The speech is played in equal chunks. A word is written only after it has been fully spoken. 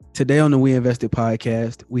Today on the We Invested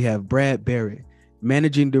podcast, we have Brad Barrett,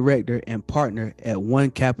 Managing Director and Partner at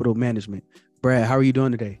One Capital Management. Brad, how are you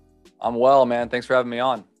doing today? I'm well, man. Thanks for having me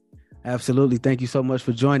on. Absolutely. Thank you so much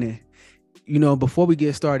for joining. Before we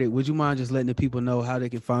get started, would you mind just letting the people know how they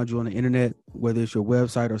can find you on the internet, whether it's your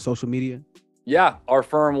website or social media? Yeah, our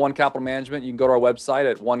firm, One Capital Management, you can go to our website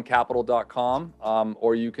at onecapital.com,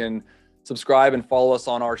 or you can subscribe and follow us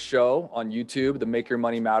on our show on YouTube, the Make Your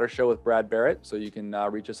Money Matter show with Brad Barrett. So you can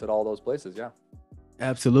reach us at all those places. Yeah.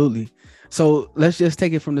 Absolutely. So let's just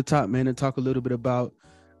take it from the top, man, and talk a little bit about,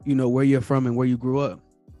 where you're from and where you grew up.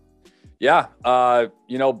 Yeah.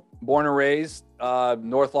 Born and raised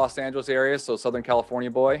North Los Angeles area, so Southern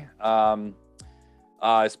California boy.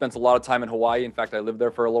 I spent a lot of time in Hawaii. In fact, I lived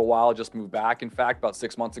there for a little while, just moved back, in fact, about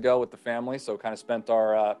 6 months ago with the family. So kind of spent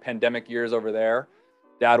our pandemic years over there.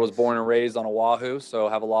 Dad was born and raised on Oahu, so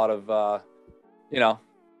have a lot of,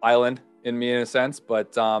 island in me in a sense.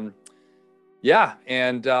 But I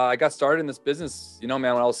got started in this business, man, when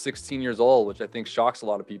I was 16 years old, which I think shocks a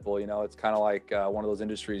lot of people. It's kind of like one of those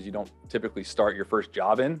industries you don't typically start your first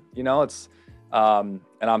job in, it's, and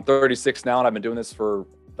I'm 36 now, and I've been doing this for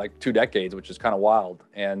like 2 decades, which is kind of wild.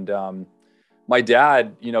 And my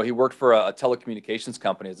dad, he worked for a telecommunications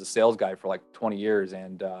company as a sales guy for like 20 years.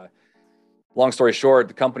 And long story short,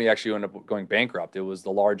 the company actually ended up going bankrupt. It was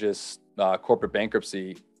the largest corporate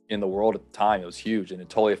bankruptcy in the world at the time. It was huge, and it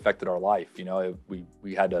totally affected our life.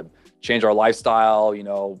 We had to change our lifestyle,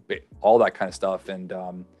 all that kind of stuff. And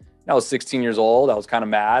I was 16 years old. I was kind of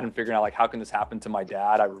mad and figuring out like, how can this happen to my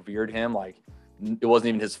dad? I revered him. Like it wasn't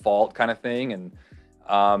even his fault kind of thing.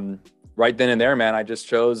 And right then and there, man, I just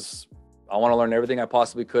chose, I want to learn everything I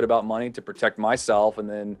possibly could about money to protect myself. And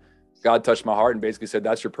then God touched my heart and basically said,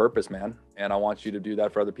 that's your purpose, man. And I want you to do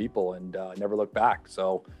that for other people, and never look back.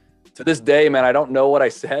 So to this day, man, I don't know what I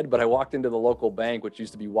said, but I walked into the local bank, which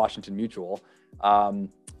used to be Washington Mutual,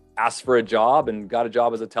 asked for a job and got a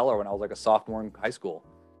job as a teller when I was like a sophomore in high school.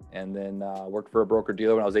 And then worked for a broker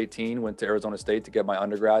dealer when I was 18, went to Arizona State to get my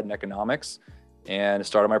undergrad in economics, and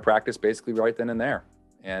started my practice basically right then and there,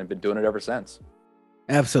 and been doing it ever since.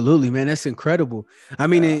 Absolutely, man. That's incredible. I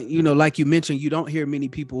mean, like you mentioned, you don't hear many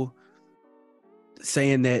people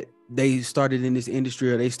saying that they started in this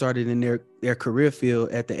industry or they started in their career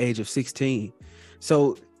field at the age of 16.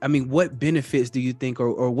 So, I mean, what benefits do you think,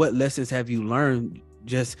 or what lessons have you learned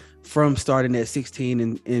just from starting at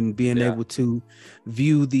 16 and being able to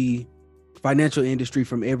view the financial industry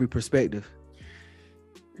from every perspective?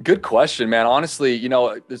 Good question, man. Honestly,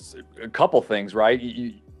 there's a couple things, right?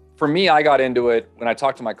 For me, I got into it when I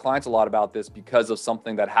talk to my clients a lot about this because of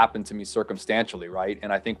something that happened to me circumstantially, right?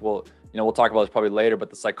 And I think we'll talk about this probably later,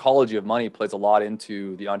 but the psychology of money plays a lot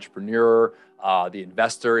into the entrepreneur, the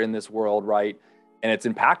investor in this world, right? And it's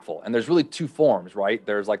impactful. And there's really 2 forms, right?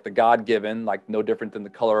 There's like the God-given, like no different than the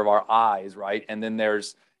color of our eyes, right? And then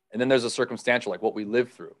there's a circumstantial, like what we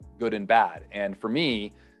live through, good and bad. And for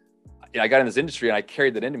me, I got in this industry and I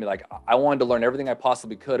carried that into me. Like I wanted to learn everything I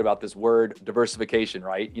possibly could about this word diversification,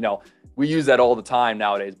 right? We use that all the time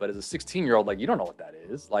nowadays, but as a 16-year-old, like, you don't know what that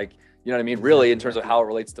is. Like, you know what I mean? Really, in terms of how it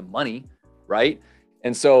relates to money, right?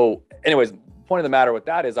 And so anyways, point of the matter with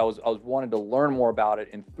that is I was wanting to learn more about it.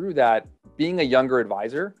 And through that, being a younger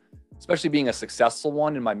advisor, especially being a successful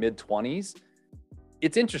one in my mid-20s,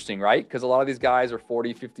 it's interesting, right? Because a lot of these guys are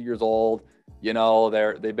 40, 50 years old.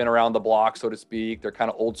 They've been around the block, so to speak. They're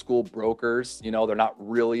kind of old school brokers. They're not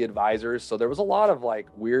really advisors. So there was a lot of like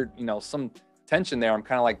weird, some tension there. I'm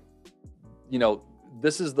kind of like,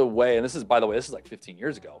 this is the way, and this is, by the way, this is like 15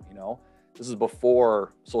 years ago, this is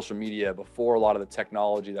before social media, before a lot of the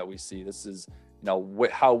technology that we see. This is,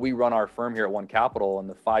 how we run our firm here at One Capital and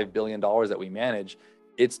the $5 billion that we manage.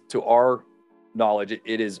 It's, to our knowledge,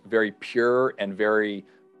 it is very pure and very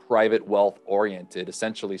private wealth oriented,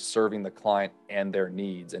 essentially serving the client and their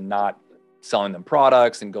needs and not selling them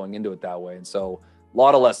products and going into it that way. And so a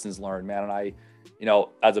lot of lessons learned, man. And I,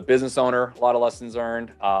 as a business owner, a lot of lessons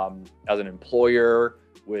earned, as an employer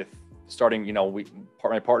with starting,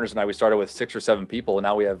 my partners and I, we started with 6 or 7 people, and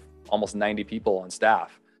now we have almost 90 people on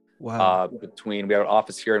staff. Wow. We have an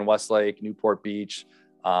office here in Westlake, Newport Beach,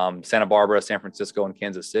 Santa Barbara, San Francisco, and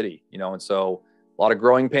Kansas City, and so a lot of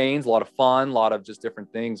growing pains, a lot of fun, a lot of just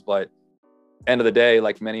different things. But end of the day,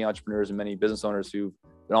 like many entrepreneurs and many business owners who've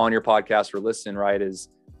been on your podcast or listen, right, is,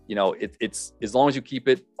 it's as long as you keep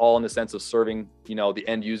it all in the sense of serving, the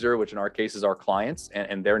end user, which in our case is our clients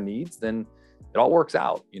and their needs, then it all works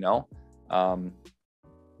out,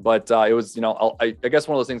 But it was, I guess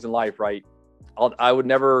one of those things in life, right? I would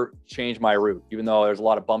never change my route, even though there's a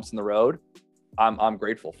lot of bumps in the road. I'm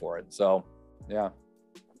grateful for it. So, yeah.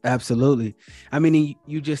 Absolutely. I mean,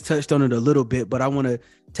 you just touched on it a little bit, but I want to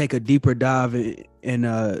take a deeper dive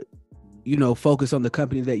and focus on the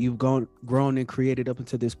company that you've grown and created up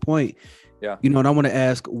until this point. Yeah. And I want to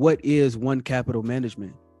ask, what is One Capital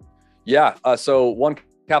Management? Yeah. So One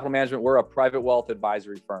Capital Management, we're a private wealth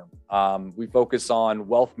advisory firm. We focus on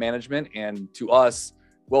wealth management, and to us,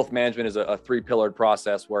 wealth management is a three-pillared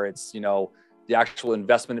process where it's, the actual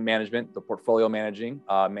investment management, the portfolio managing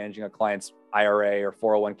a client's IRA or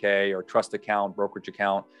 401k or trust account, brokerage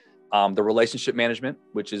account, the relationship management,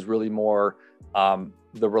 which is really more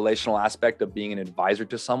the relational aspect of being an advisor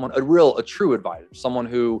to someone, a true advisor, someone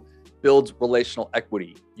who builds relational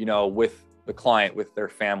equity, with the client, with their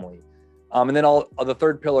family. And then the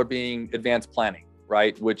third pillar being advanced planning,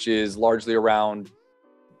 right? Which is largely around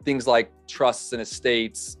things like trusts and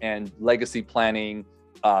estates and legacy planning,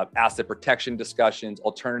 asset protection discussions,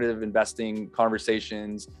 alternative investing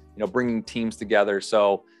conversations, bringing teams together.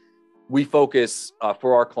 So we focus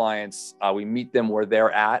for our clients, we meet them where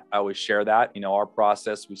they're at. I always share that, our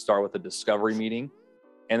process, we start with a discovery meeting,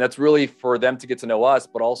 and that's really for them to get to know us,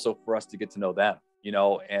 but also for us to get to know them,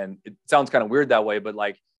 and it sounds kind of weird that way, but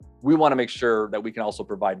we want to make sure that we can also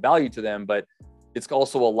provide value to them, but it's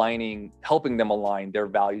also helping them align their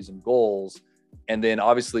values and goals. And then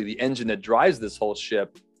obviously the engine that drives this whole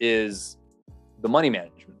ship is the money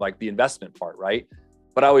management, like the investment part, right?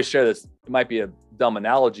 But I always share this, it might be a dumb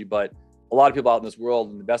analogy, but a lot of people out in this world,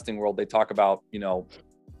 in the investing world, they talk about,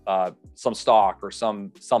 some stock or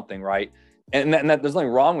something, right? And there's nothing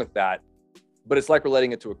wrong with that, but it's like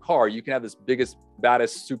relating it to a car. You can have this biggest,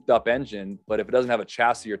 baddest, souped up engine, but if it doesn't have a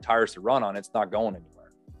chassis or tires to run on, it's not going anywhere.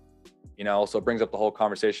 So it brings up the whole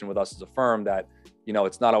conversation with us as a firm that,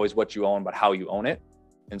 it's not always what you own, but how you own it.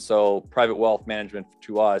 And so private wealth management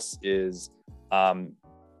to us is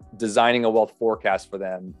designing a wealth forecast for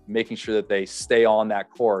them, making sure that they stay on that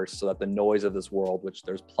course so that the noise of this world, which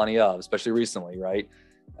there's plenty of, especially recently, right?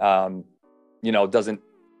 Doesn't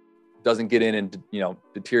get in and,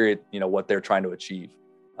 deteriorate, what they're trying to achieve.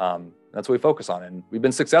 That's what we focus on. And we've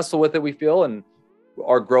been successful with it, we feel. And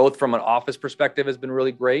our growth from an office perspective has been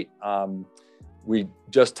really great. We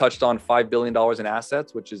just touched on $5 billion in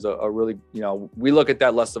assets, which is a really, we look at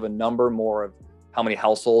that less of a number, more of how many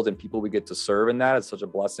households and people we get to serve in that. It's such a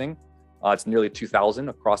blessing. It's nearly 2,000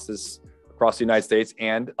 across the United States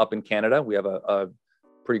and up in Canada. We have a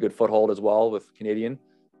pretty good foothold as well with Canadian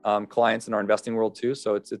clients in our investing world too.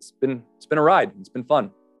 So it's been a ride. It's been fun.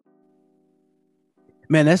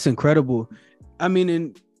 Man, that's incredible. I mean,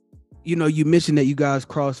 and you mentioned that you guys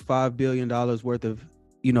crossed $5 billion worth of,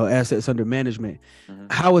 assets under management. Mm-hmm.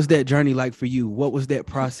 How was that journey like for you? What was that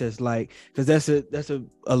process like? Because that's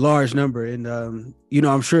a large number. And,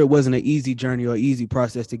 I'm sure it wasn't an easy journey or easy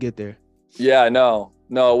process to get there. Yeah, no,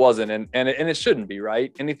 it wasn't. And it shouldn't be,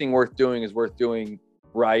 right? Anything worth doing is worth doing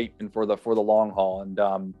right and for the long haul.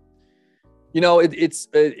 And,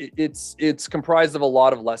 it's comprised of a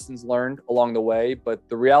lot of lessons learned along the way, but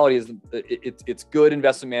the reality is it's good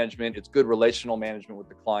investment management. It's good relational management with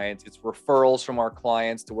the clients. It's referrals from our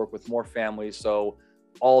clients to work with more families. So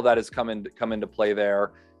all of that has come into play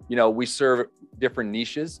there. We serve different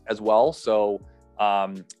niches as well. So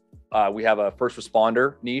we have a first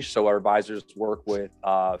responder niche. So our advisors work with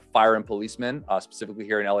fire and policemen, specifically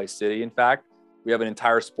here in LA City. In fact, we have an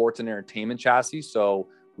entire sports and entertainment chassis. So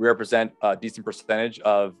we represent a decent percentage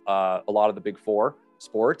of a lot of the big four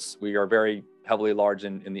sports. We are very heavily large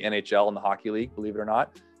in the NHL and the hockey league, believe it or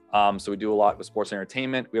not. So we do a lot with sports and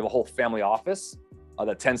entertainment. We have a whole family office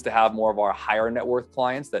that tends to have more of our higher net worth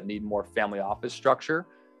clients that need more family office structure.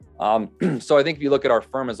 So I think if you look at our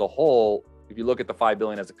firm as a whole, if you look at the 5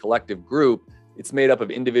 billion as a collective group, it's made up of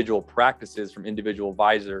individual practices from individual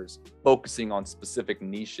advisors focusing on specific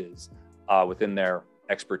niches within their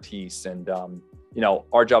expertise. And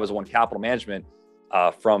our job as One Capital Management,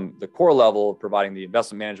 from the core level of providing the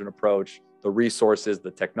investment management approach, the resources, the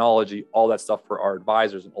technology, all that stuff for our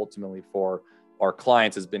advisors and ultimately for our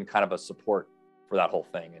clients has been kind of a support for that whole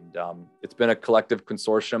thing. And it's been a collective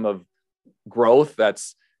consortium of growth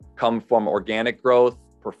that's come from organic growth,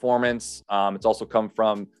 performance. It's also come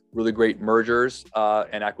from really great mergers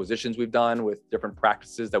and acquisitions we've done with different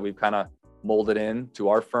practices that we've kind of molded in to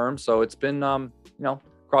our firm. So it's been,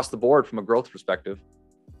 across the board from a growth perspective.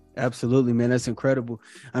 Absolutely, man. That's incredible.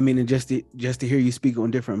 I mean, and just to hear you speak on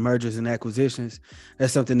different mergers and acquisitions,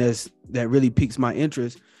 that's something that really piques my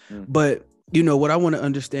interest. But, what I want to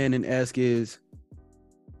understand and ask is,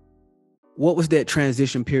 what was that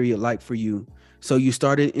transition period like for you? So you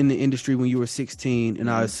started in the industry when you were 16, and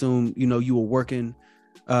I assume, you were working,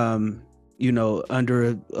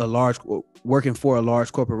 working for a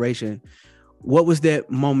large corporation. What was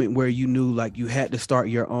that moment where you knew like you had to start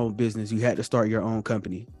your own business? You had to start your own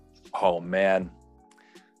company? Oh man,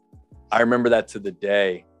 I remember that to the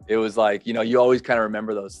day. It was like, you always kind of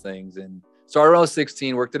remember those things. And started when I was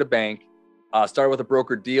 16, worked at a bank, started with a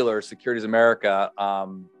broker dealer, Securities America.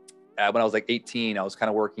 When I was like 18, I was kind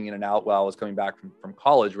of working in and out while I was coming back from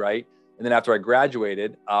college, right? And then after I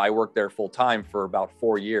graduated, I worked there full time for about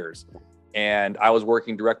 4 years. And I was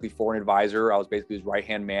working directly for an advisor. I was basically his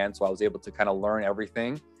right-hand man. So I was able to kind of learn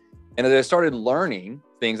everything. And as I started learning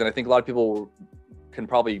things, and I think a lot of people can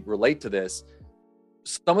probably relate to this,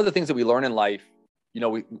 some of the things that we learn in life,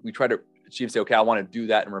 we try to achieve, say, okay, I want to do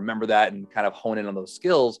that and remember that and kind of hone in on those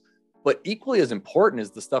skills. But equally as important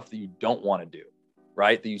is the stuff that you don't want to do,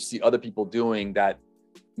 right? That you see other people doing that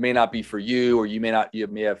may not be for you, or you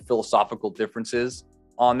may have philosophical differences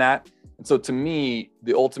on that. And so to me,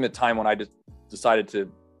 the ultimate time when I just decided to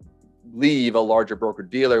leave a larger broker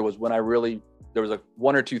dealer was when there was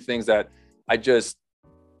one or two things that I just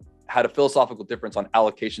had a philosophical difference on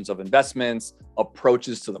allocations of investments,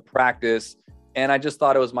 approaches to the practice. And I just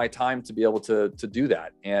thought it was my time to be able to do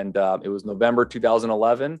that. And it was November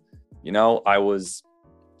 2011. I was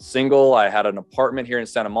single. I had an apartment here in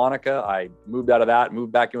Santa Monica. I moved out of that,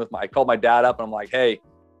 moved back in I called my dad up and I'm like, hey,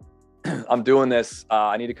 I'm doing this.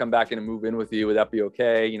 I need to come back in and move in with you. Would that be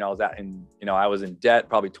okay? I was in debt,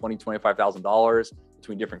 probably $25,000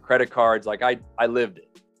 between different credit cards. Like I lived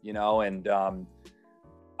it, and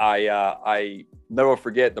I never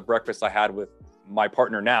forget the breakfast I had with my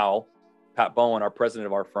partner now, Pat Bowen, our president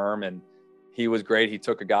of our firm. And he was great. He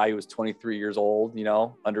took a guy who was 23 years old,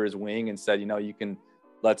 under his wing and said,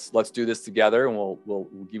 let's do this together and we'll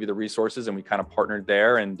give you the resources. And we kind of partnered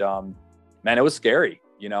there. And man, it was scary,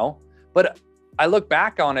 but I look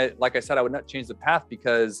back on it, like I said, I would not change the path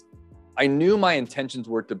because I knew my intentions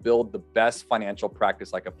were to build the best financial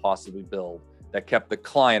practice I could possibly build that kept the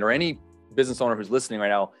client, or any business owner who's listening right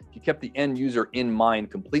now, if you kept the end user in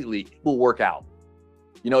mind completely, it will work out.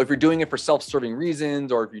 If you're doing it for self-serving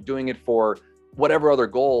reasons, or if you're doing it for whatever other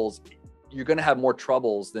goals, you're going to have more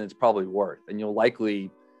troubles than it's probably worth. And you'll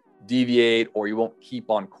likely deviate, or you won't keep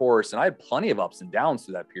on course. And I had plenty of ups and downs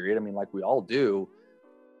through that period. I mean, like we all do,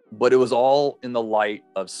 but it was all in the light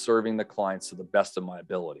of serving the clients to the best of my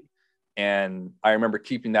ability. And I remember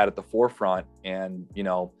keeping that at the forefront. And,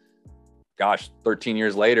 13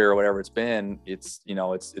 years later or whatever it's been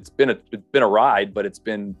a ride, but it's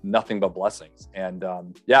been nothing but blessings. And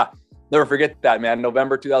never forget that, man.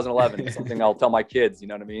 November 2011 is something I'll tell my kids, you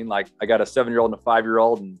know what I mean? Like I got a 7-year-old and a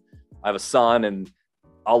 5-year-old, and I have a son, and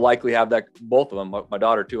I'll likely have that, both of them, my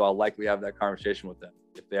daughter too, I'll likely have that conversation with them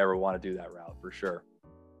if they ever want to do that route, for sure.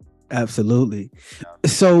 Absolutely. Yeah.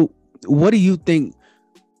 So what do you think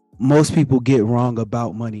most people get wrong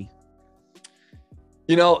about money?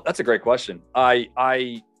 That's a great question. I'll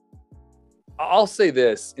say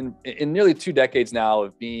this, in nearly 2 decades now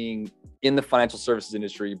of being in the financial services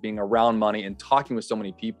industry, being around money and talking with so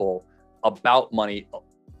many people about money,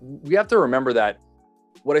 we have to remember that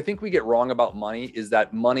what I think we get wrong about money is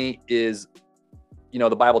that money is, the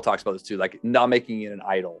Bible talks about this too, like not making it an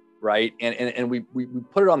idol, right? And we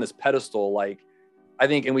put it on this pedestal, like I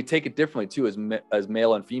think, and we take it differently too as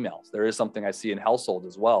male and females. There is something I see in households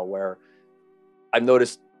as well, where I've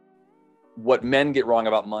noticed what men get wrong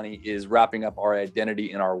about money is wrapping up our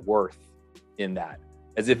identity and our worth in that,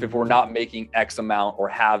 as if we're not making X amount or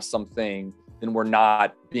have something, then we're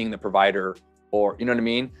not being the provider, or, you know what I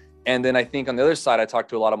mean? And then I think on the other side, I talk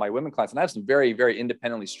to a lot of my women clients, and I have some very, very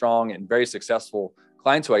independently strong and very successful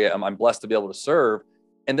clients who I'm blessed to be able to serve.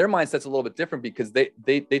 And their mindset's a little bit different because they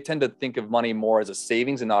tend to think of money more as a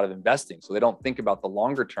savings and not of investing. So they don't think about the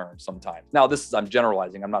longer term sometimes. Now, I'm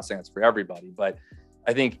generalizing. I'm not saying it's for everybody, but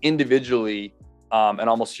I think individually and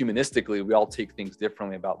almost humanistically, we all take things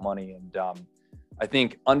differently about money. And I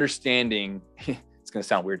think understanding, it's going to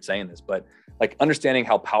sound weird saying this, but like understanding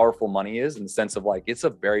how powerful money is, in the sense of like, it's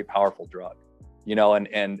a very powerful drug,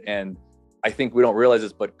 and I think we don't realize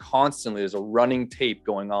this, but constantly there's a running tape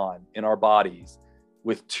going on in our bodies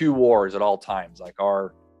with 2 wars at all times. Like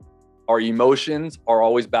our emotions are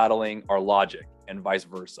always battling our logic, and vice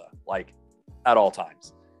versa, like at all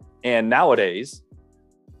times. And nowadays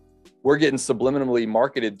we're getting subliminally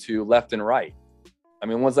marketed to left and right. I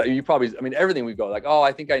mean, everything we go like, oh,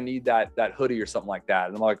 I think I need that hoodie or something like that.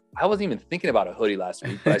 And I'm like, I wasn't even thinking about a hoodie last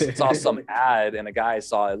week, but I saw some ad and a guy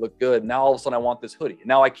saw it looked good. Now all of a sudden I want this hoodie.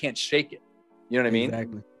 Now I can't shake it. You know what I mean?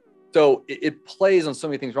 Exactly. So it plays on so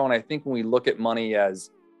many things wrong. And I think when we look at money as,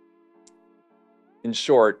 in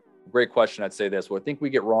short, great question, I'd say this. What I think we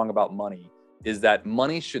get wrong about money is that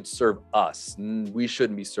money should serve us. We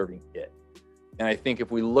shouldn't be serving it. And I think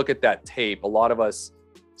if we look at that tape, a lot of us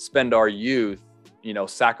spend our youth,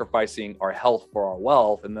 sacrificing our health for our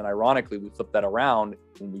wealth. And then ironically, we flip that around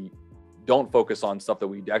when we don't focus on stuff that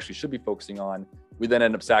we actually should be focusing on. We then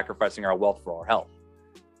end up sacrificing our wealth for our health,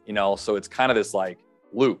 so it's kind of this like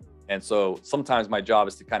loop. And so sometimes my job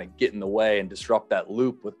is to kind of get in the way and disrupt that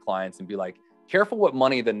loop with clients and be like, careful what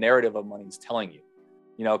the narrative of money is telling you,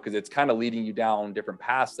 because it's kind of leading you down different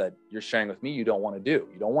paths that you're sharing with me you don't want to do.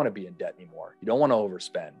 You don't want to be in debt anymore. You don't want to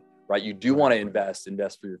overspend, right? You do want to invest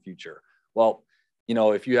for your future. Well,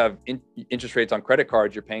 if you have interest rates on credit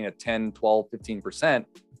cards, you're paying at 10, 12, 15%,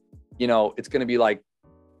 it's going to be like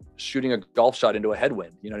shooting a golf shot into a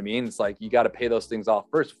headwind. You know what I mean? It's like, you got to pay those things off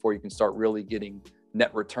first before you can start really getting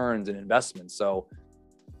net returns and investments. So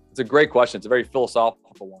it's a great question. It's a very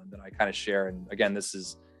philosophical one that I kind of share. And again, this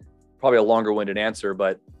is probably a longer winded answer,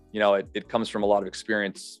 but it comes from a lot of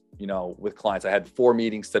experience, with clients. I had 4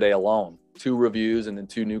 meetings today alone, 2 reviews, and then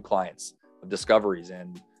 2 new clients of discoveries.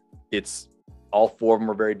 And it's all 4 of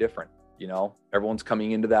them are very different. Everyone's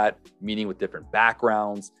coming into that meeting with different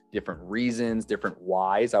backgrounds, different reasons, different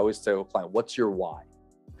whys. I always say to a client, what's your why?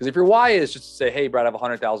 Because if your why is just to say, hey, Brad, I have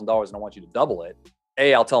 $100,000 and I want you to double it.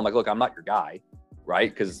 I'll tell them like, look, I'm not your guy, right?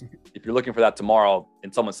 Because if you're looking for that tomorrow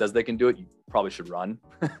and someone says they can do it, you probably should run.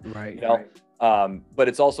 Right. But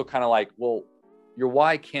it's also kind of like, well, your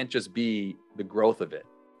why can't just be the growth of it.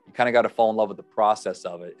 You kind of got to fall in love with the process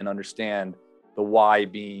of it and understand the why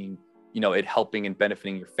being, it helping and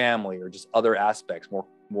benefiting your family, or just other aspects,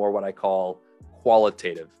 more what I call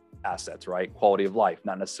qualitative assets, right? Quality of life,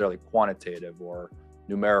 not necessarily quantitative or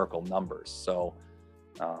numerical numbers. So,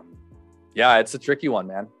 it's a tricky one,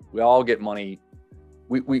 man. We all get money.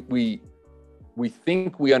 We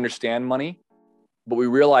think we understand money, but we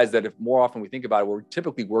realize that if more often we think about it, we're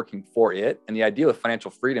typically working for it. And the idea of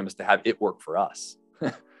financial freedom is to have it work for us.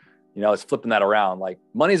 It's flipping that around. Like,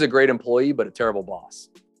 money's a great employee, but a terrible boss,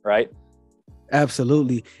 right?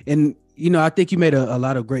 Absolutely. And, I think you made a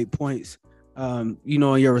lot of great points, in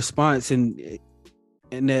your response, and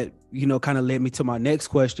that, kind of led me to my next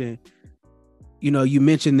question. You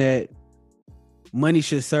mentioned that money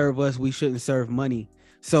should serve us. We shouldn't serve money.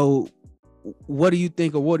 So what do you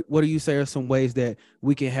think, or what do you say are some ways that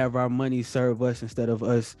we can have our money serve us instead of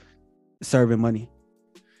us serving money?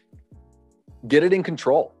 Get it in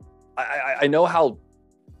control. I know how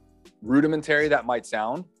rudimentary that might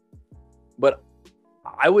sound, but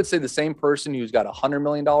I would say the same person who's got $100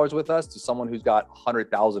 million with us to someone who's got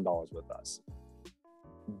 $100,000 with us.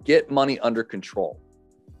 Get money under control.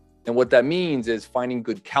 And what that means is finding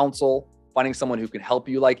good counsel, finding someone who can help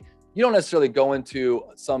you. Like, you don't necessarily go into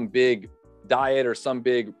some big diet or some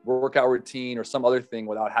big workout routine or some other thing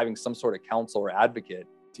without having some sort of counsel or advocate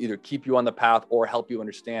to either keep you on the path or help you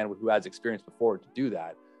understand who has experience before to do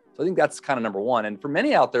that. So I think that's kind of number one. And for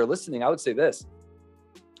many out there listening, I would say this.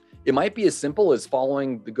 It might be as simple as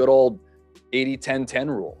following the good old 80-10-10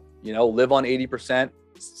 rule. Live on 80%,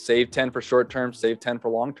 save 10 for short term, save 10 for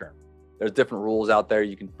long term. There's different rules out there.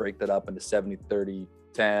 You can break that up into 70-30-10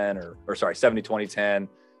 or 70-20-10.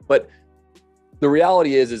 But the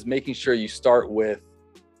reality is making sure you start with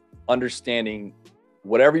understanding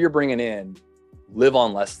whatever you're bringing in, live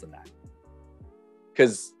on less than that.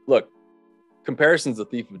 Because look, comparison's the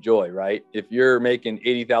thief of joy, right? If you're making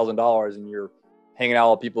 $80,000 and you're hanging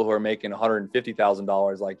out with people who are making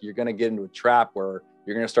 $150,000, like, you're going to get into a trap where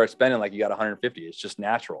you're going to start spending like you got 150. It's just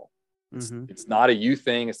natural. It's not a you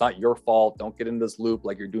thing. It's not your fault. Don't get into this loop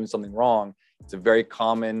like you're doing something wrong. It's a very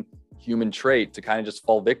common human trait to kind of just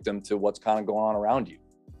fall victim to what's kind of going on around you.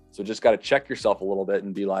 So just got to check yourself a little bit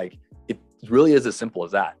and be like, it really is as simple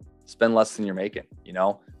as that. Spend less than you're making. A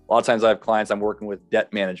lot of times I have clients I'm working with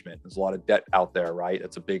debt management. There's a lot of debt out there, right?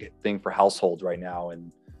 That's a big thing for households right now.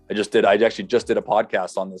 And I actually just did a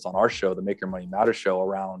podcast on this on our show, the Make Your Money Matter show,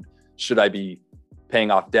 around should I be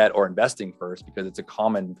paying off debt or investing first, because it's a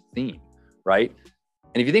common theme, right?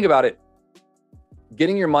 And if you think about it,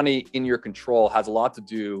 getting your money in your control has a lot to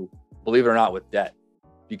do, believe it or not, with debt.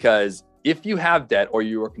 Because if you have debt or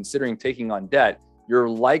you are considering taking on debt, you're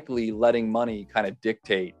likely letting money kind of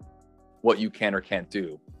dictate what you can or can't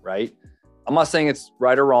do, right? I'm not saying it's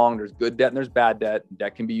right or wrong. There's good debt and there's bad debt.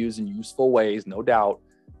 Debt can be used in useful ways, no doubt.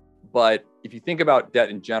 But if you think about debt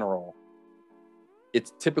in general,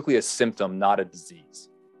 it's typically a symptom, not a disease.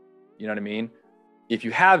 You know what I mean? If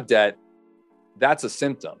you have debt, that's a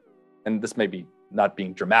symptom. And this may be not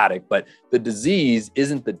being dramatic, but the disease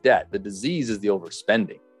isn't the debt. The disease is the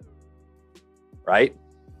overspending, right?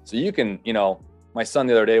 So you can, my son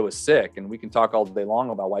the other day was sick, and we can talk all day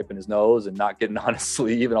long about wiping his nose and not getting on his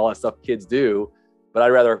sleeve and all that stuff kids do. but I'd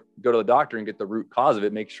rather go to the doctor and get the root cause of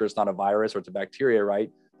it, make sure it's not a virus or it's a bacteria, right?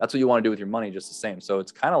 That's what you want to do with your money, just the same. So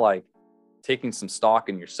it's kind of like taking some stock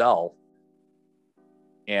in yourself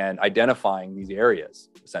and identifying these areas,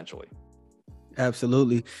 essentially.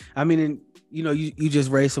 Absolutely. I mean, and, you know, you just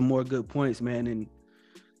raised some more good points, man. And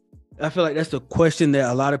I feel like that's the question that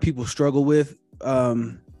a lot of people struggle with.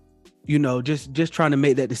 You know, just trying to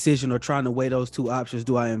make that decision or trying to weigh those two options.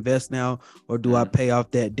 Do I invest now or do I pay off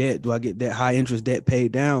that debt? Do I get that high interest debt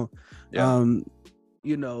paid down? Yeah.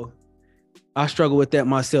 You know, I struggle with that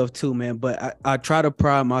myself too, man. But I try to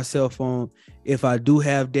pride myself on, if I do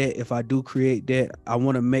have debt, if I do create debt, I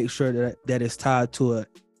want to make sure that it's tied to a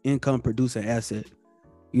income producing asset.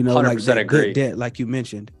 You know, like that agree. Good debt, like you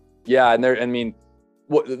mentioned. Yeah, and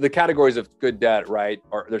the categories of good debt, right?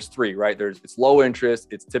 There's three, right? It's low interest,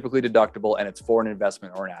 it's typically deductible, and it's for an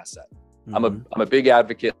investment or an asset. I'm a big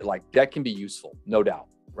advocate. Like, debt can be useful, no doubt,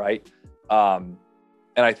 right? And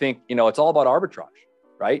I think, you know, it's all about arbitrage,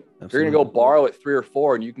 right? Absolutely. If you're gonna go borrow at 3 or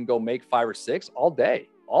 4 and you can go make 5 or 6 all day.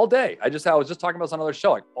 I was just talking about this on another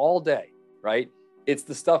show, like all day, right? It's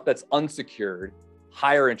the stuff that's unsecured,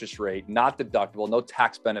 higher interest rate, not deductible, no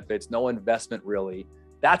tax benefits, no investment really.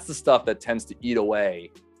 That's the stuff that tends to eat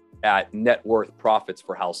away at net worth profits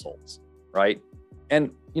for households, right?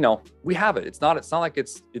 And, you know, we have it. It's not like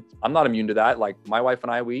I'm not immune to that. Like, my wife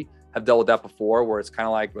and I, we have dealt with that before, where it's kind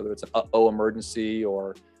of like, whether it's an emergency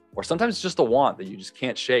or sometimes it's just a want that you just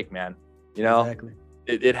can't shake, man. You know, exactly.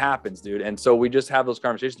 It happens, dude. And so we just have those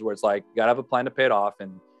conversations where it's like, you gotta have a plan to pay it off.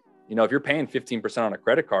 And, you know, if you're paying 15% on a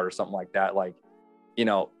credit card or something like that, like, you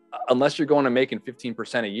know, unless you're going to making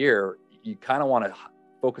 15% a year, you kind of want to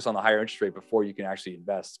focus on the higher interest rate before you can actually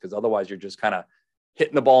invest, because otherwise you're just kind of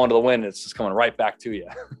hitting the ball into the wind and it's just coming right back to you.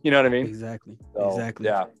 You know what I mean? Exactly. So, exactly.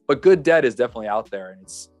 Yeah. But good debt is definitely out there, and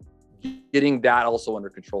it's getting that also under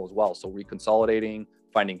control as well. So reconsolidating,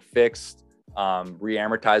 finding fixed,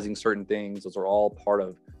 re-amortizing certain things. Those are all part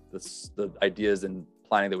of the ideas and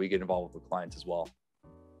planning that we get involved with clients as well.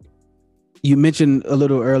 You mentioned a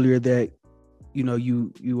little earlier that, you know,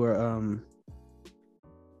 you were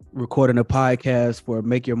recording a podcast for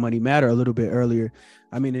Make Your Money Matter a little bit earlier.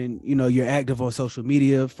 I mean, and, you know, you're active on social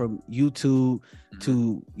media, from YouTube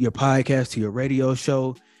to your podcast to your radio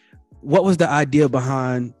show. What was the idea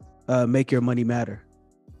behind Make Your Money Matter?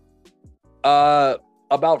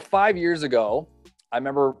 About 5 years ago, I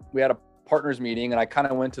remember we had a partners meeting and I kind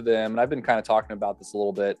of went to them, and I've been kind of talking about this a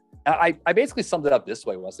little bit. And I basically summed it up this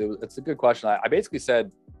way, Wesley. It's a good question. I basically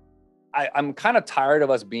said, I'm kind of tired of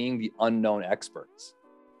us being the unknown experts.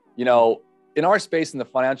 You know, in our space in the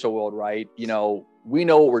financial world, right? You know, we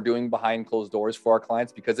know what we're doing behind closed doors for our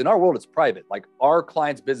clients, because in our world, it's private. Like, our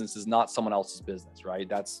client's business is not someone else's business, right?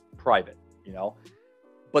 That's private, you know?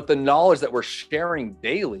 But the knowledge that we're sharing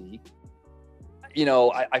daily, you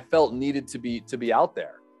know, I felt needed to be out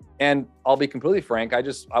there. And I'll be completely frank, I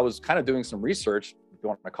was kind of doing some research, if you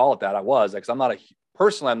want to call it that. I was, because I'm not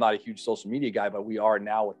a huge social media guy, but we are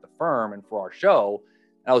now with the firm and for our show.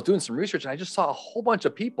 And I was doing some research, and I just saw a whole bunch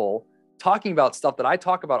of people talking about stuff that I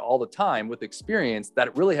talk about all the time with experience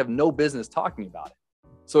that really have no business talking about it.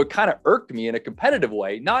 So it kind of irked me in a competitive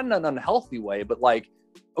way, not in an unhealthy way, but like,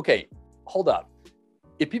 okay, hold up.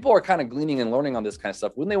 If people are kind of gleaning and learning on this kind of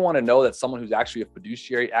stuff, wouldn't they want to know that someone who's actually a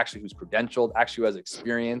fiduciary, actually who's credentialed, actually who has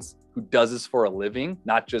experience, who does this for a living,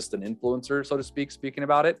 not just an influencer, so to speak, speaking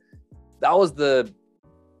about it? That was the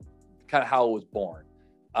kind of how it was born.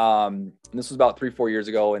 And this was about 3-4 years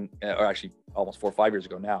ago, or actually almost 4 or 5 years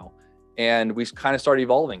ago now. And we kind of started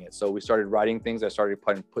evolving it. So we started writing things. I started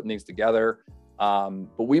putting things together. But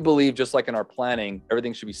we believe, just like in our planning,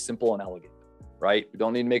 everything should be simple and elegant, right? We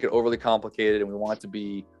don't need to make it overly complicated, and we want it to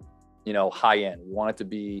be, you know, high end. We want it to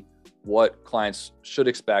be what clients should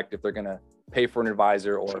expect if they're going to pay for an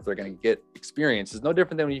advisor, or if they're going to get experience. It's no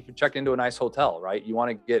different than when you can check into a nice hotel, right? You want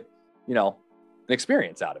to get, you know, an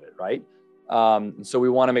experience out of it, right? And so we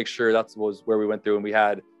want to make sure that was where we went through, and we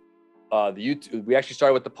had the YouTube. We actually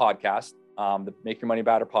started with the podcast, the Make Your Money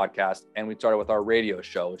Matter podcast, and we started with our radio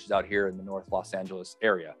show, which is out here in the North Los Angeles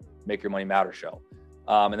area, Make Your Money Matter show.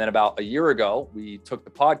 And then about a year ago, we took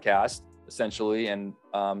the podcast essentially and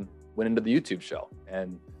went into the YouTube show.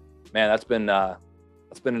 And man, that's been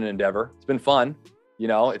an endeavor. It's been fun. You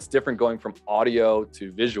know, it's different going from audio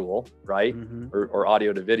to visual, right? Or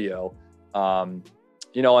audio to video.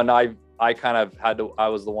 You know, and I kind of I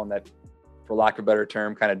was the one that, for lack of a better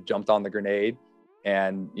term, kind of jumped on the grenade.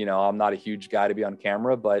 And, you know, I'm not a huge guy to be on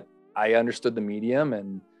camera, but I understood the medium,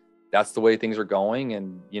 and that's the way things are going.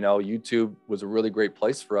 And, you know, YouTube was a really great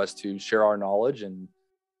place for us to share our knowledge and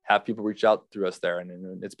have people reach out through us there.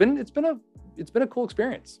 And it's been a cool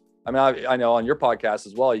experience. I mean, I know on your podcast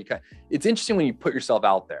as well, it's interesting when you put yourself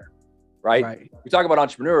out there, right? We talk about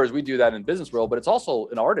entrepreneurs, we do that in business world, but it's also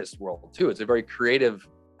an artist world too. It's a very creative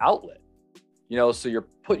outlet, so you're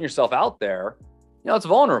putting yourself out there, it's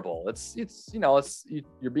vulnerable.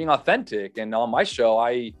 You're being authentic. And on my show,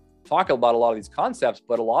 I talk about a lot of these concepts,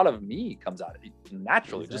 but a lot of me comes out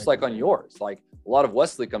naturally, just like on yours. Like a lot of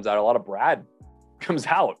Wesley comes out, a lot of Brad comes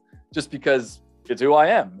out just because it's who I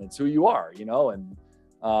am. It's who you are,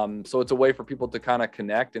 and so it's a way for people to kind of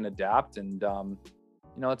connect and adapt. And,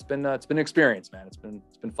 it's been an experience, man. It's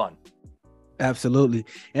been fun. Absolutely.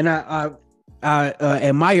 And I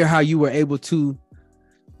admire how you were able to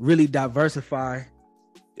really diversify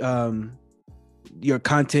your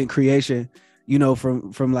content creation,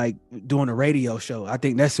 from like doing a radio show. I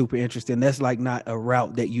think that's super interesting. That's like not a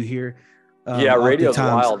route that you hear. Radio's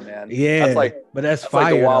wild, man. Yeah, that's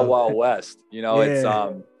fire, like the wild west.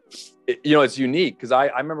 It's unique because I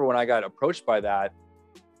remember when I got approached by that,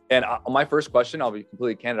 and my first question, I'll be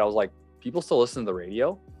completely candid, I was like, people still listen to the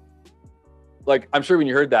radio? Like, I'm sure when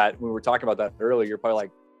you heard that, when we were talking about that earlier, you're probably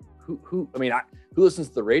like, who listens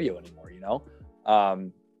to the radio anymore,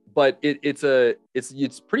 but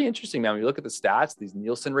it's pretty interesting, man. When you look at the stats, these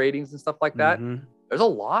Nielsen ratings and stuff like that, there's a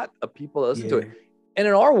lot of people that listen to it. And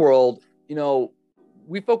in our world,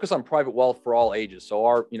 we focus on private wealth for all ages. So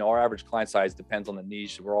our average client size depends on the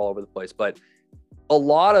niche. We're all over the place, but a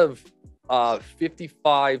lot of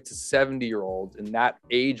 55 to 70-year-olds in that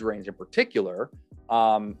age range in particular,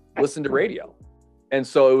 listen to radio. And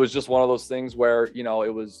so it was just one of those things where,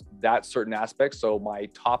 it was that certain aspect. So my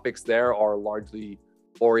topics there are largely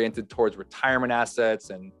oriented towards retirement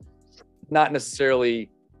assets and not necessarily,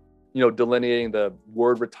 delineating the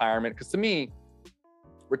word retirement. Because to me,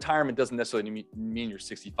 retirement doesn't necessarily mean you're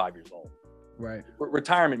 65 years old. Right.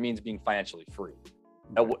 Retirement means being financially free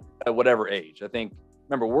at whatever age. I think,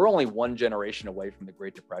 remember, we're only one generation away from the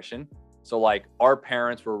Great Depression. So like our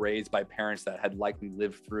parents were raised by parents that had likely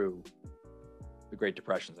lived through the Great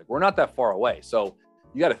Depressions. Like we're not that far away. So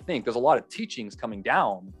you got to think there's a lot of teachings coming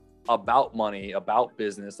down about money, about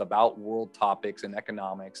business, about world topics and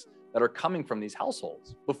economics that are coming from these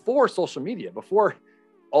households before social media, before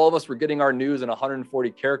all of us were getting our news in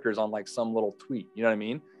 140 characters on like some little tweet, you know what I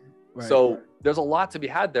mean? Right. So there's a lot to be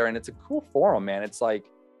had there, and it's a cool forum, man. It's like,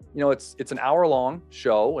 it's an hour-long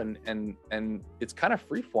show, and it's kind of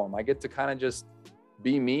free form. I get to kind of just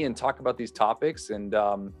be me and talk about these topics, and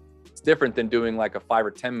it's different than doing like a 5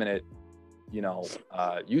 or 10 minute,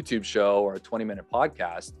 YouTube show or a 20-minute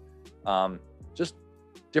podcast. Just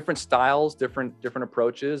different styles, different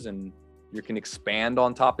approaches, and you can expand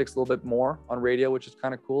on topics a little bit more on radio, which is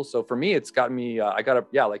kind of cool. So for me, it's gotten me,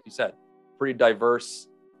 like you said, pretty diverse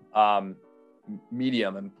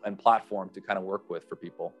medium and platform to kind of work with for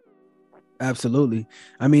people. Absolutely.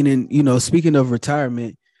 I mean, and, speaking of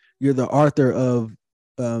retirement, you're the author of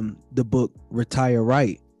the book, Retire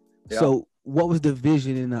Right. Yeah. So what was the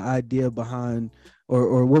vision and the idea behind,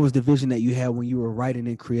 or what was the vision that you had when you were writing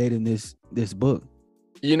and creating this book?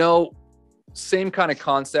 Same kind of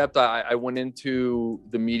concept. I went into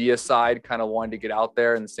the media side, kind of wanting to get out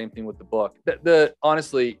there, and the same thing with the book.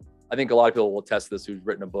 Honestly, I think a lot of people will test this who's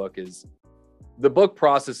written a book, is the book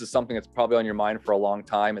process is something that's probably on your mind for a long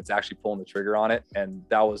time. It's actually pulling the trigger on it. And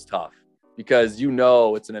that was tough because,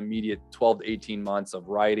 it's an immediate 12 to 18 months of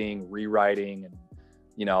writing, rewriting,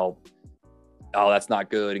 and, oh, that's not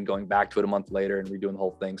good, and going back to it a month later and redoing the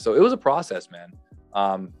whole thing. So it was a process, man.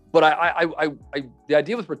 But the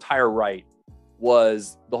idea with Retire Right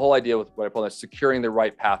was the whole idea with what I call securing the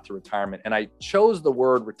right path to retirement. And I chose the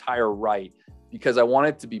word retire right because I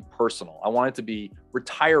wanted it to be personal. I wanted it to be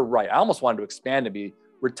retire right. I almost wanted to expand to be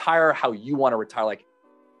retire how you want to retire. Like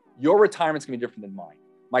your retirement's gonna be different than mine.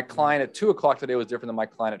 My client at 2:00 today was different than my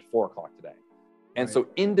client at 4:00 today. And so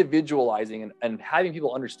individualizing and having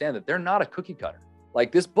people understand that they're not a cookie cutter.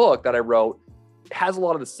 Like this book that I wrote has a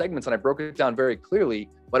lot of the segments, and I broke it down very clearly,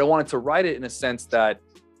 but I wanted to write it in a sense that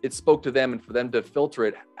it spoke to them and for them to filter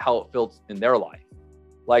it how it felt in their life.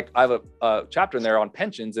 Like I have a chapter in there on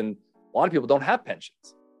pensions, and a lot of people don't have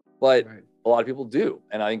pensions, but a lot of people do.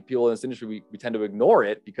 And I think people in this industry, we tend to ignore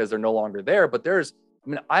it because they're no longer there. But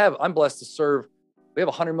I'm blessed to serve. We have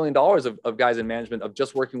 $100 million of guys in management of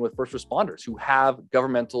just working with first responders who have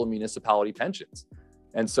governmental and municipality pensions.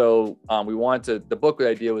 And so we wanted to, the book, the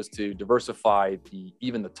idea was to diversify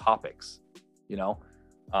even the topics,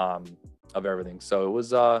 of everything. So it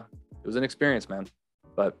was an experience, man,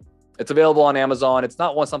 but it's available on Amazon. It's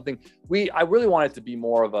not something I really wanted to be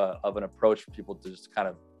more of an approach for people to just kind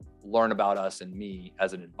of learn about us and me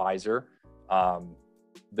as an advisor,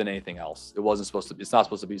 than anything else. It's not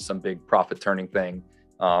supposed to be some big profit turning thing.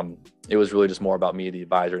 It was really just more about me, the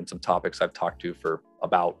advisor, and some topics I've talked to for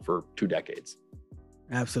 2 decades.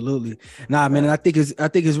 Absolutely. Nah, man, I think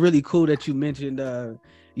it's really cool that you mentioned,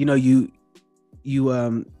 you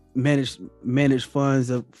manage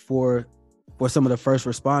funds for some of the first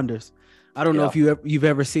responders. I don't know if you've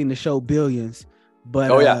ever seen the show Billions,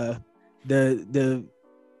 but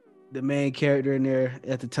the main character in there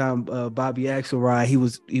at the time, Bobby Axelrod,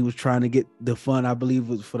 he was trying to get the fund, I believe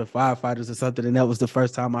was for the firefighters or something, and that was the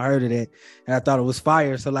first time I heard of that, and I thought it was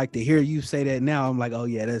fire. So like to hear you say that now, I'm like, oh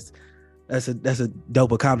yeah, that's a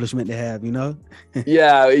dope accomplishment to have, you know?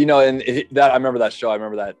 Yeah, you know, and I remember that show. I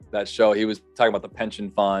remember that show. He was talking about the pension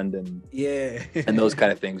fund and and those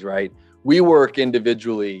kind of things, right? We work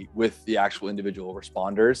individually with the actual individual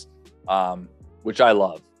responders, which I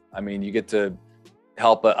love. I mean, you get to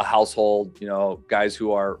help a household, you know, guys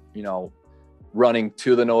who are, you know, running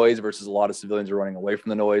to the noise versus a lot of civilians are running away from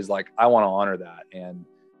the noise. Like, I want to honor that. And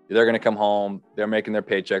they're going to come home, they're making their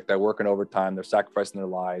paycheck, they're working overtime, they're sacrificing their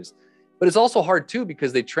lives. But it's also hard too,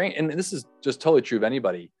 because they train, and this is just totally true of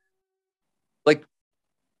anybody. Like,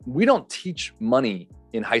 we don't teach money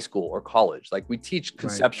in high school or college. Like, we teach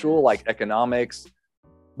conceptual, like economics,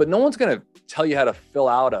 but no one's going to tell you how to fill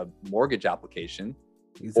out a mortgage application.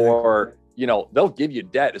 Exactly. Or, you know, they'll give you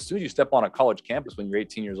debt. As soon as you step on a college campus when you're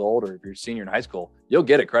 18 years old, or if you're a senior in high school, you'll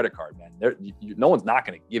get a credit card, man. No one's not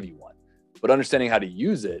going to give you one, but understanding how to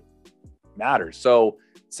use it matters. So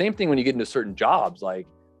same thing when you get into certain jobs, like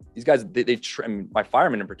these guys, I mean, my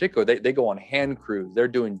firemen in particular, they go on hand crews, they're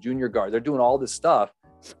doing junior guard, they're doing all this stuff.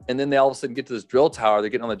 And then they all of a sudden get to this drill tower, they're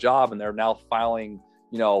getting on the job, and they're now filing,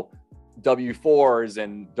 you know, W-4s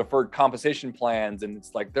and deferred compensation plans. And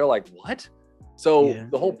it's like, they're like, what? So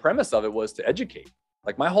the whole premise of it was to educate.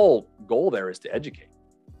 Like, my whole goal there is to educate.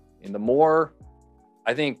 And the more,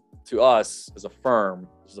 I think, to us as a firm,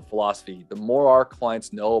 this is a philosophy, the more our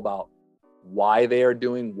clients know about why they are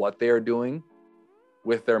doing what they are doing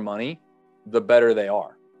with their money, the better they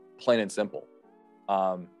are, plain and simple.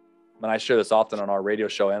 When I share this often on our radio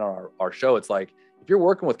show and on our show, it's like, if you're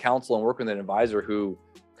working with counsel and working with an advisor who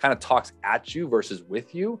kind of talks at you versus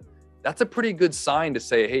with you, that's a pretty good sign to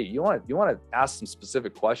say, hey, you want to ask some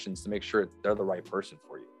specific questions to make sure they're the right person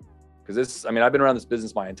for you. Because this, I mean, I've been around this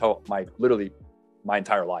business literally my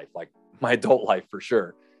entire life, like my adult life for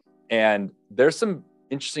sure. And there's some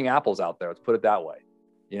interesting apples out there. Let's put it that way.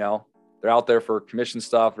 You know, they're out there for commission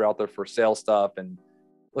stuff. They're out there for sales stuff. And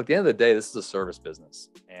look, at the end of the day, this is a service business,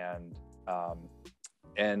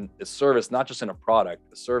 and a service, not just in a product,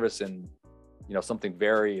 a service in, you know, something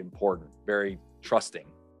very important, very trusting.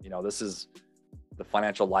 You know, this is the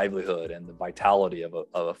financial livelihood and the vitality of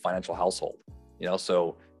a financial household, you know,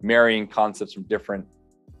 so marrying concepts from different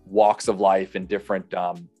walks of life and different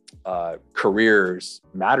careers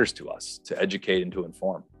matters to us, to educate and to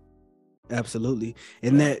inform. Absolutely.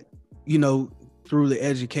 And that, you know, through the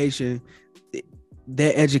education,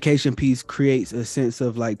 that education piece creates a sense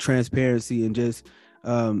of like transparency and just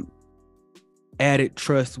added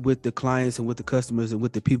trust with the clients and with the customers and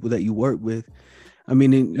with the people that you work with. I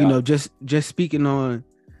mean, you know, just speaking on,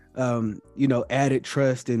 you know, added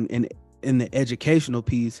trust and in the educational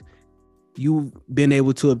piece, you've been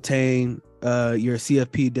able to obtain your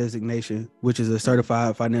CFP designation, which is a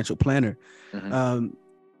certified financial planner. Mm-hmm.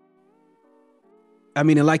 I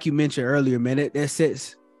mean, and like you mentioned earlier, man, that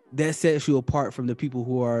sets you apart from the people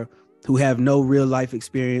who have no real life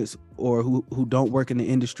experience, or who don't work in the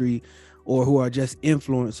industry, or who are just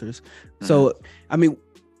influencers. Mm-hmm. So, I mean,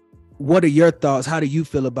 what are your thoughts? How do you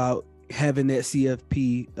feel about having that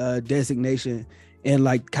CFP designation and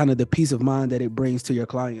like kind of the peace of mind that it brings to your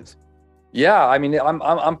clients? Yeah, I mean,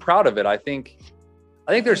 I'm proud of it. I think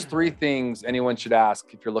there's 3 things anyone should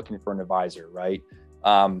ask if you're looking for an advisor, right?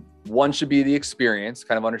 One should be the experience,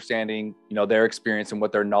 kind of understanding, you know, their experience and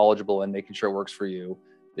what they're knowledgeable in, making sure it works for you.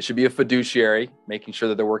 It should be a fiduciary, making sure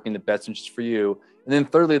that they're working the best interest for you. And then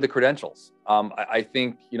thirdly, the credentials. I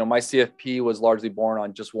think, you know, my CFP was largely born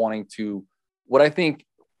on just wanting to, what I think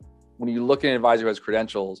when you look at an advisor who has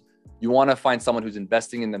credentials, you want to find someone who's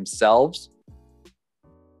investing in themselves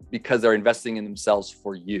because they're investing in themselves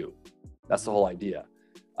for you. That's the whole idea.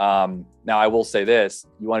 Now, I will say this,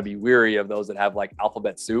 you want to be weary of those that have like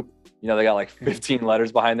alphabet soup. You know, they got like 15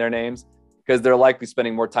 letters behind their names, because they're likely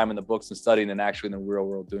spending more time in the books and studying than actually in the real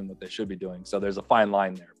world doing what they should be doing. So there's a fine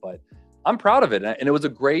line there, but I'm proud of it. And it was a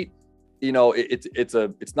great, you know,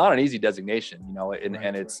 it's not an easy designation, you know,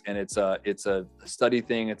 and it's a study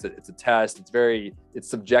thing. It's a test. It's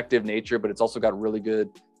subjective nature, but it's also got really good,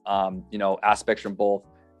 you know, aspects from both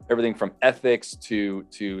everything from ethics to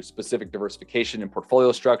specific diversification and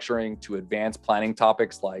portfolio structuring to advanced planning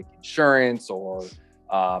topics like insurance or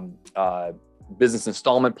business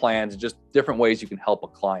installment plans, just different ways you can help a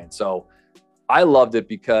client. So I loved it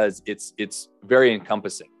because it's very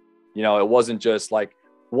encompassing. You know, it wasn't just like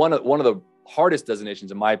one of the hardest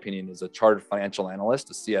designations, in my opinion, is a chartered financial analyst,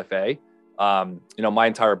 a CFA. You know, my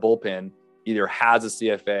entire bullpen either has a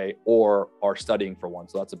CFA or are studying for one.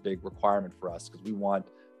 So that's a big requirement for us because we want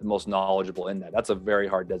the most knowledgeable in that. That's a very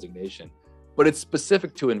hard designation, but it's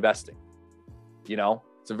specific to investing. You know,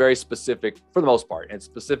 it's a very specific, for the most part, and it's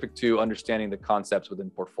specific to understanding the concepts within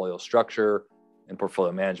portfolio structure and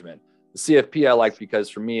portfolio management. The CFP I liked because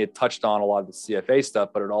for me, it touched on a lot of the CFA stuff,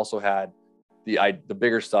 but it also had the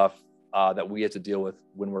bigger stuff that we had to deal with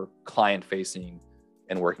when we're client facing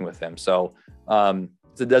and working with them. So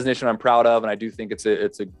it's a designation I'm proud of, and I do think it's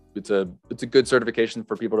a good certification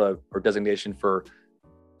for people to, or designation for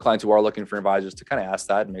clients who are looking for advisors to kind of ask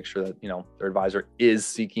that and make sure that, you know, their advisor is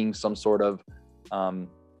seeking some sort of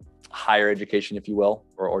higher education, if you will,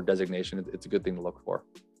 or designation. It's a good thing to look for.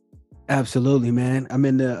 Absolutely, man. I'm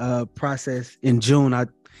in the process in June.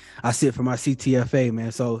 I sit for my CTFA,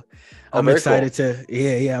 man. So I'm excited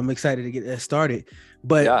cool. I'm excited to get that started.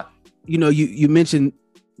 But you know, you mentioned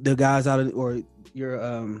the guys out of, or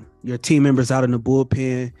your team members out in the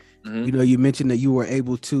bullpen. Mm-hmm. You know, you mentioned that you were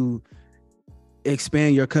able to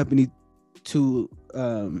expand your company to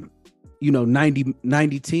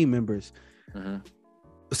 90 team members. Mm-hmm.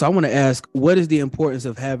 So I want to ask, what is the importance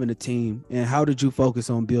of having a team, and how did you focus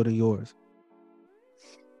on building yours?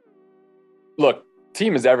 Look,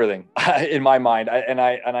 team is everything in my mind.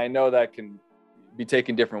 I know that can be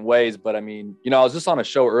taken different ways, but I mean, you know, I was just on a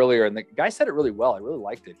show earlier and the guy said it really well. I really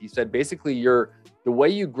liked it. He said, basically the way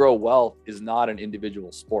you grow wealth is not an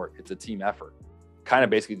individual sport. It's a team effort. Kind of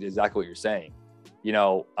basically exactly what you're saying. You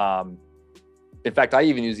know, in fact, I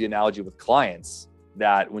even use the analogy with clients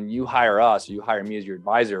that when you hire us, or you hire me as your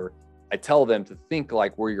advisor, I tell them to think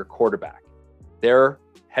like we're your quarterback. Their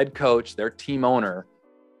head coach, their team owner,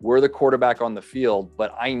 we're the quarterback on the field,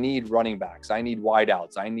 but I need running backs. I need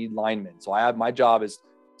wideouts. I need linemen. So my job is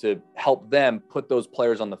to help them put those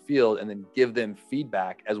players on the field and then give them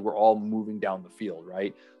feedback as we're all moving down the field,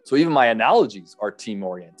 right? So even my analogies are team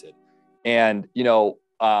oriented. And, you know,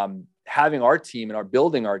 having our team and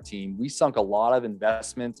building our team, we sunk a lot of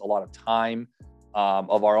investments, a lot of time,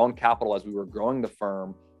 of our own capital as we were growing the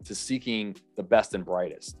firm to seeking the best and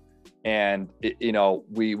brightest. And, you know,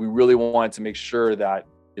 we really wanted to make sure that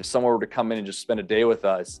if someone were to come in and just spend a day with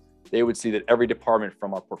us, they would see that every department,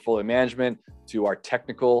 from our portfolio management to our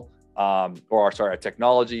technical, our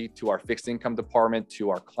technology, to our fixed income department, to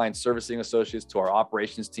our client servicing associates, to our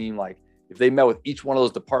operations team, like if they met with each one of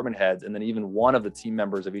those department heads and then even one of the team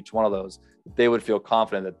members of each one of those, they would feel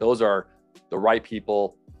confident that those are the right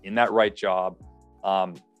people in that right job.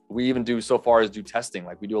 We even do so far as do testing.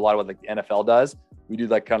 Like we do a lot of what like the NFL does. We do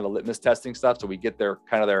like kind of the litmus testing stuff. So we get their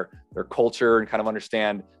culture and kind of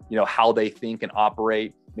understand, you know, how they think and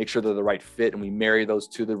operate, make sure they're the right fit. And we marry those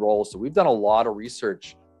to the roles. So we've done a lot of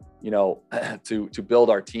research, you know, to build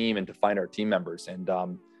our team and to find our team members. And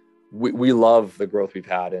we love the growth we've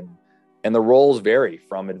had. And the roles vary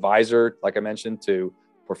from advisor, like I mentioned, to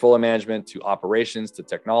portfolio management, to operations, to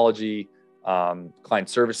technology, client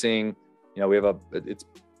servicing. You know, we have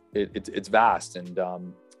it's vast, and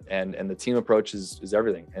the team approach is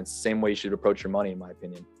everything. And it's the same way you should approach your money, in my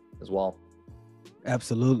opinion, as well.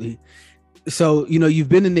 Absolutely. So, you know, you've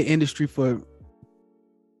been in the industry for,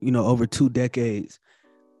 you know, over 2 decades.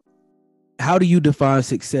 How do you define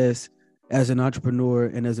success as an entrepreneur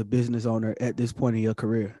and as a business owner at this point in your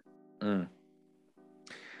career?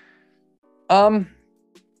 I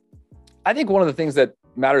think one of the things that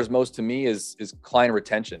matters most to me is client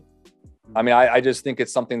retention. I mean, I just think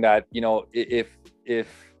it's something that, you know, if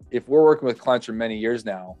we're working with clients for many years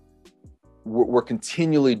now, we're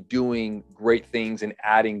continually doing great things and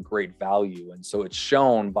adding great value. And so it's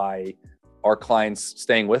shown by our clients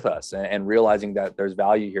staying with us and realizing that there's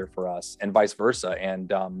value here for us, and vice versa. And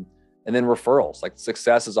then referrals. Like,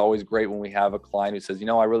 success is always great when we have a client who says, you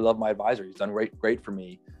know, I really love my advisor. He's done great for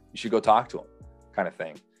me. You should go talk to him, kind of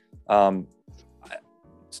thing.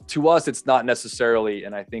 To us, it's not necessarily,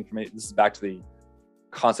 and I think for me, this is back to the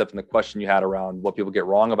concept and the question you had around what people get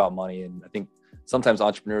wrong about money. And I think sometimes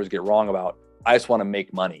entrepreneurs get wrong about, I just want to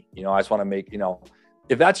make money. You know, I just want to make, you know,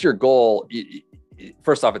 if that's your goal,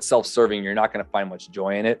 first off, it's self-serving. You're not going to find much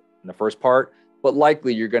joy in it in the first part, but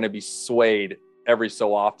likely you're going to be swayed every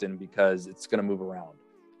so often because it's going to move around.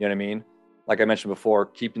 You know what I mean? Like I mentioned before,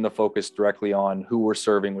 keeping the focus directly on who we're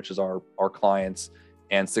serving, which is our clients.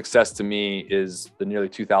 And success to me is the nearly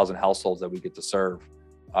 2,000 households that we get to serve,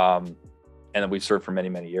 and that we've served for many,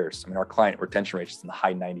 many years. I mean, our client retention rate is in the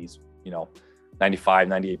high 90s, you know, 95,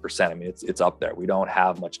 98%. I mean, it's up there. We don't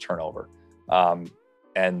have much turnover. And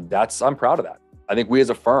I'm proud of that. I think we as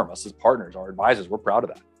a firm, us as partners, our advisors, we're proud of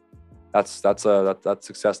that. That's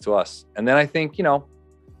success to us. And then I think, I'll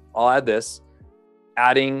add this,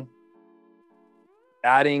 adding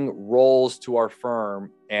roles to our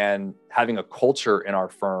firm and having a culture in our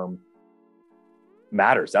firm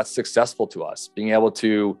matters. That's successful to us. Being able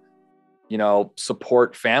to,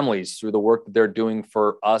 support families through the work that they're doing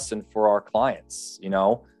for us and for our clients.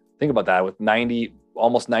 Think about that. With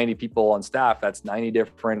almost 90 people on staff, that's 90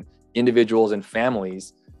 different individuals and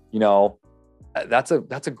families. That's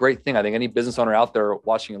a great thing. I think any business owner out there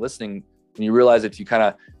watching and listening, when you realize that you kind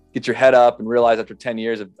of get your head up and realize after 10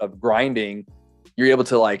 years of grinding, you're able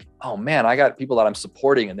to like, oh man, I got people that I'm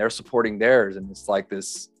supporting and they're supporting theirs. And it's like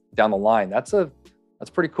this down the line. That's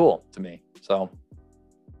pretty cool to me. So.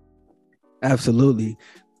 Absolutely.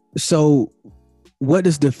 So what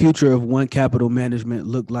does the future of One Capital Management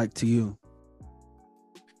look like to you?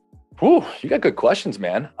 Whew, you got good questions,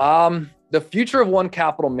 man. The future of One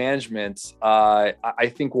Capital Management,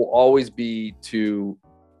 I think will always be to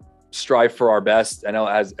strive for our best. I know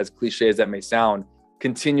as cliche as that may sound,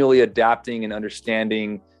 continually adapting and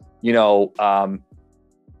understanding, the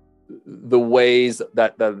ways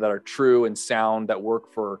that are true and sound that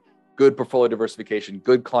work for good portfolio diversification,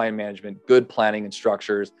 good client management, good planning and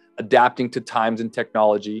structures, adapting to times and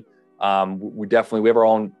technology. We have our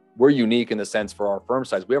own, we're unique in the sense for our firm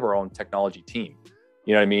size, we have our own technology team.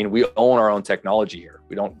 You know what I mean? We own our own technology here.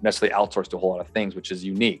 We don't necessarily outsource to a whole lot of things, which is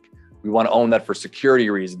unique. We want to own that for security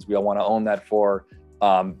reasons. We want to own that for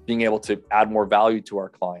being able to add more value to our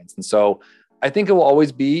clients. And so I think it will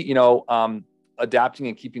always be, adapting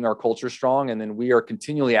and keeping our culture strong. And then we are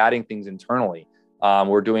continually adding things internally.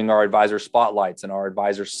 We're doing our advisor spotlights and our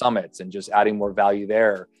advisor summits and just adding more value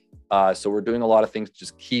there. So we're doing a lot of things to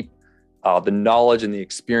just keep the knowledge and the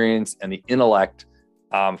experience and the intellect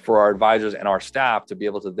for our advisors and our staff to be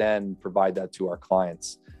able to then provide that to our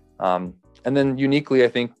clients. And then uniquely, I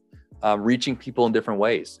think reaching people in different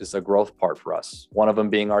ways is a growth part for us. One of them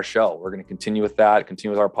being our show. We're going to continue with that,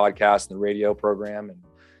 continue with our podcast and the radio program,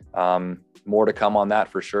 and more to come on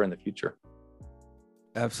that for sure in the future.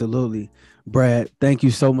 Absolutely. Brad, thank you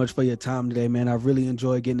so much for your time today, man. I really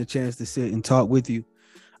enjoyed getting a chance to sit and talk with you.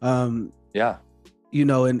 Yeah.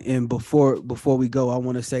 And before we go, I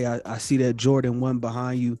want to say I see that Jordan 1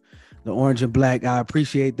 behind you, the orange and black. I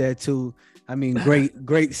appreciate that too. I mean,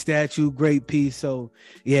 great statue, great piece. So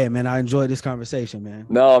yeah, man, I enjoyed this conversation, man.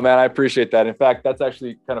 No, man, I appreciate that. In fact, that's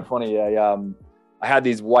actually kind of funny. I had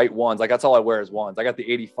these white ones. Like that's all I wear is ones. I got the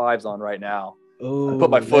 85s on right now. Ooh, I put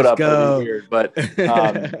my foot up. That'd be weird, but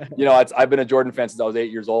I've been a Jordan fan since I was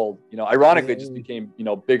 8 years old. Ironically, it just became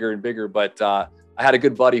bigger and bigger. But I had a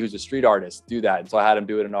good buddy who's a street artist do that, and so I had him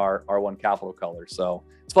do it in our One Capital colors. So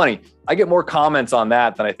it's funny. I get more comments on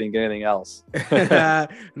that than I think anything else. Yeah,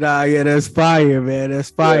 that's fire, man.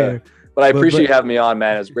 That's fire. Yeah. But I appreciate you having me on,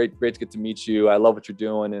 man. It's great to get to meet you. I love what you're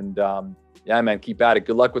doing, and yeah, man, keep at it.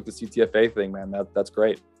 Good luck with the CTFA thing, man. That's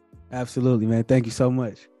great. Absolutely, man. Thank you so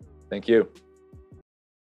much. Thank you.